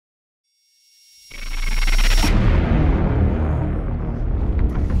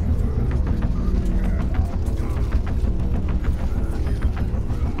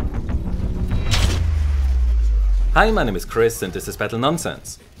Hi, my name is Chris and this is Battle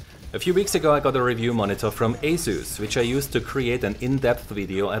Nonsense. A few weeks ago I got a review monitor from ASUS, which I used to create an in-depth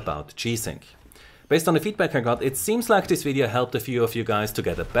video about G-Sync. Based on the feedback I got, it seems like this video helped a few of you guys to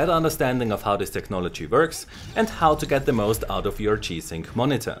get a better understanding of how this technology works and how to get the most out of your G-Sync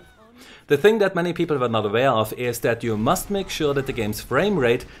monitor. The thing that many people were not aware of is that you must make sure that the game's frame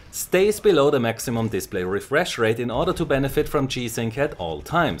rate stays below the maximum display refresh rate in order to benefit from G-Sync at all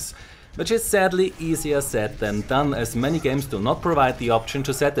times. Which is sadly easier said than done, as many games do not provide the option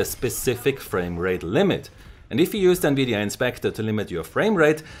to set a specific frame rate limit. And if you use the Nvidia Inspector to limit your frame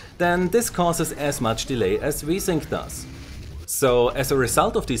rate, then this causes as much delay as VSync does. So as a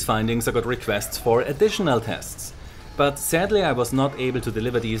result of these findings I got requests for additional tests. But sadly I was not able to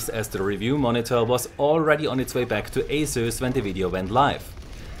deliver these, as the review monitor was already on its way back to ASUS when the video went live.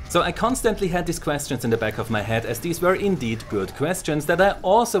 So I constantly had these questions in the back of my head, as these were indeed good questions that I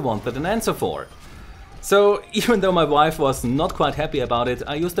also wanted an answer for. So even though my wife was not quite happy about it,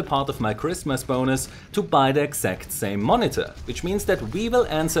 I used a part of my Christmas bonus to buy the exact same monitor, which means that we will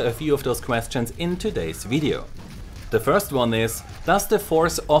answer a few of those questions in today's video. The first one is, does the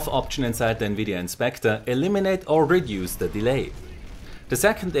force off option inside the Nvidia Inspector eliminate or reduce the delay? The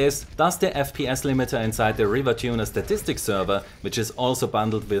second is, does the FPS limiter inside the RiverTuner statistics server, which is also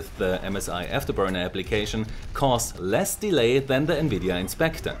bundled with the MSI Afterburner application, cause less delay than the Nvidia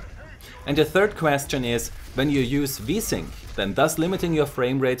Inspector? And the third question is, when you use VSync, then does limiting your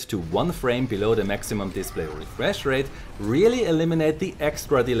frame rate to 1 frame below the maximum display refresh rate really eliminate the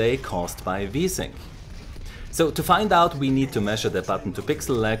extra delay caused by VSync? So to find out, we need to measure the button to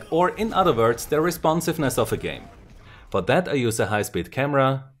pixel lag, or in other words, the responsiveness of a game. For that I use a high-speed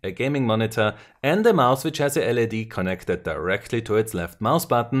camera, a gaming monitor and a mouse which has a LED connected directly to its left mouse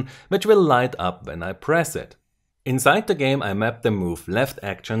button, which will light up when I press it. Inside the game I map the move left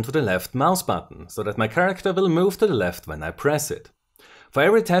action to the left mouse button, so that my character will move to the left when I press it. For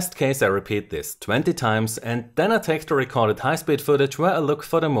every test case I repeat this 20 times, and then I take the recorded high-speed footage where I look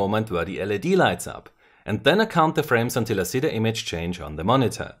for the moment where the LED lights up. And then I count the frames until I see the image change on the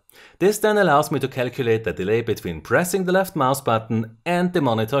monitor. This then allows me to calculate the delay between pressing the left mouse button and the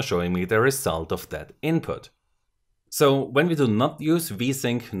monitor showing me the result of that input. So when we do not use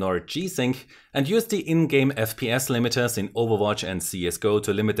VSync nor G-Sync and use the in-game FPS limiters in Overwatch and CSGO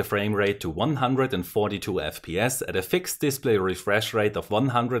to limit the frame rate to 142 FPS at a fixed display refresh rate of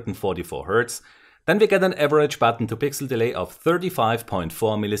 144 Hz, then we get an average button to pixel delay of 35.4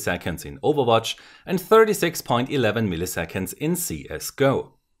 milliseconds in Overwatch and 36.11 milliseconds in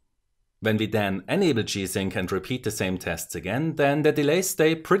CSGO. When we then enable G-Sync and repeat the same tests again, then the delays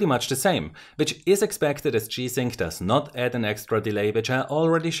stay pretty much the same, which is expected as G-Sync does not add an extra delay, which I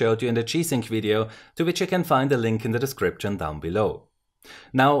already showed you in the G-Sync video, to which you can find a link in the description down below.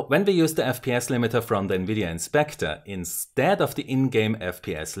 Now, when we use the FPS limiter from the Nvidia Inspector instead of the in-game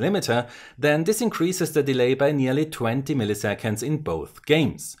FPS limiter, then this increases the delay by nearly 20 milliseconds in both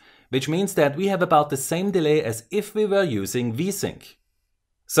games, which means that we have about the same delay as if we were using VSync.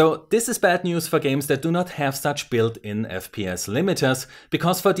 So this is bad news for games that do not have such built-in FPS limiters,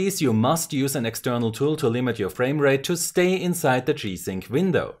 because for these you must use an external tool to limit your frame rate to stay inside the G-Sync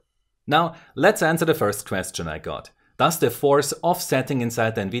window. Now, let's answer the first question I got. Does the force offsetting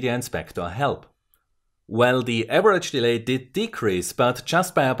inside the Nvidia Inspector help? Well, the average delay did decrease, but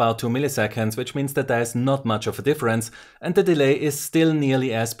just by about 2 milliseconds, which means that there is not much of a difference, and the delay is still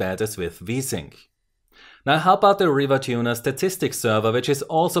nearly as bad as with VSync. Now how about the RiverTuner statistics server, which is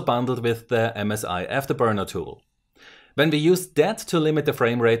also bundled with the MSI Afterburner tool? When we use that to limit the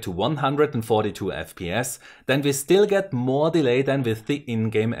frame rate to 142 FPS, then we still get more delay than with the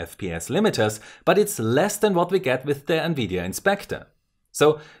in-game FPS limiters, but it's less than what we get with the Nvidia Inspector.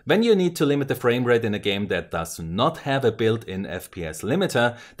 So when you need to limit the frame rate in a game that does not have a built-in FPS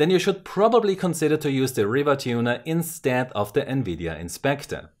limiter, then you should probably consider to use the RiverTuner instead of the Nvidia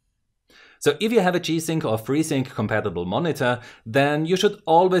Inspector. So if you have a G-Sync or FreeSync compatible monitor, then you should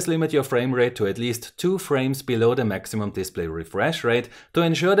always limit your frame rate to at least 2 frames below the maximum display refresh rate to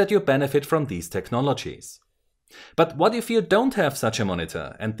ensure that you benefit from these technologies. But what if you don't have such a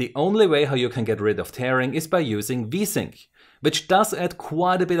monitor, and the only way how you can get rid of tearing is by using VSync, which does add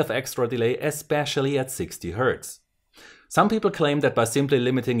quite a bit of extra delay, especially at 60 Hz. Some people claim that by simply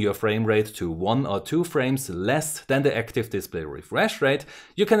limiting your frame rate to 1 or 2 frames less than the active display refresh rate,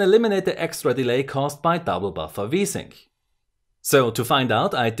 you can eliminate the extra delay caused by double buffer VSync. So to find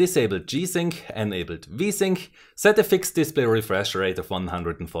out, I disabled G-Sync, enabled VSync, set a fixed display refresh rate of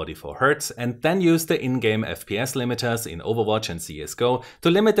 144 Hz, and then used the in-game FPS limiters in Overwatch and CSGO to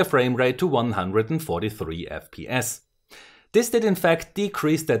limit the frame rate to 143 FPS. This did in fact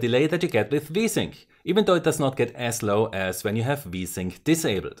decrease the delay that you get with VSync, even though it does not get as low as when you have VSync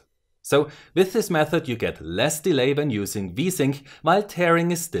disabled. So with this method you get less delay when using VSync, while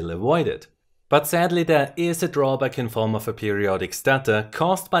tearing is still avoided. But sadly there is a drawback in form of a periodic stutter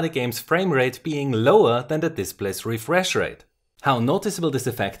caused by the game's frame rate being lower than the display's refresh rate. How noticeable this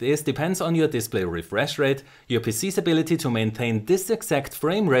effect is depends on your display refresh rate, your PC's ability to maintain this exact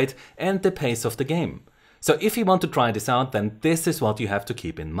frame rate, and the pace of the game. So if you want to try this out, then this is what you have to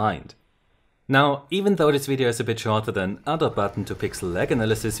keep in mind. Now, even though this video is a bit shorter than other button-to-pixel lag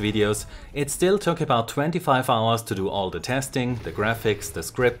analysis videos, it still took about 25 hours to do all the testing, the graphics, the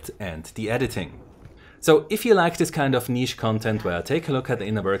script and the editing. So if you like this kind of niche content where I take a look at the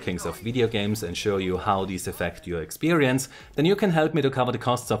inner workings of video games and show you how these affect your experience, then you can help me to cover the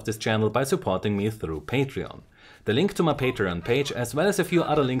costs of this channel by supporting me through Patreon. The link to my Patreon page as well as a few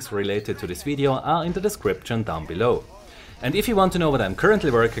other links related to this video are in the description down below. And if you want to know what I'm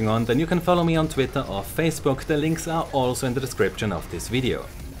currently working on, then you can follow me on Twitter or Facebook, the links are also in the description of this video.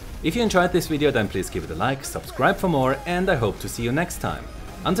 If you enjoyed this video, then please give it a like, subscribe for more, and I hope to see you next time.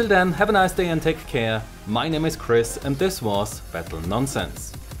 Until then, have a nice day and take care. My name is Chris and this was Battle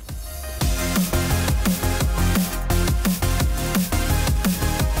Nonsense.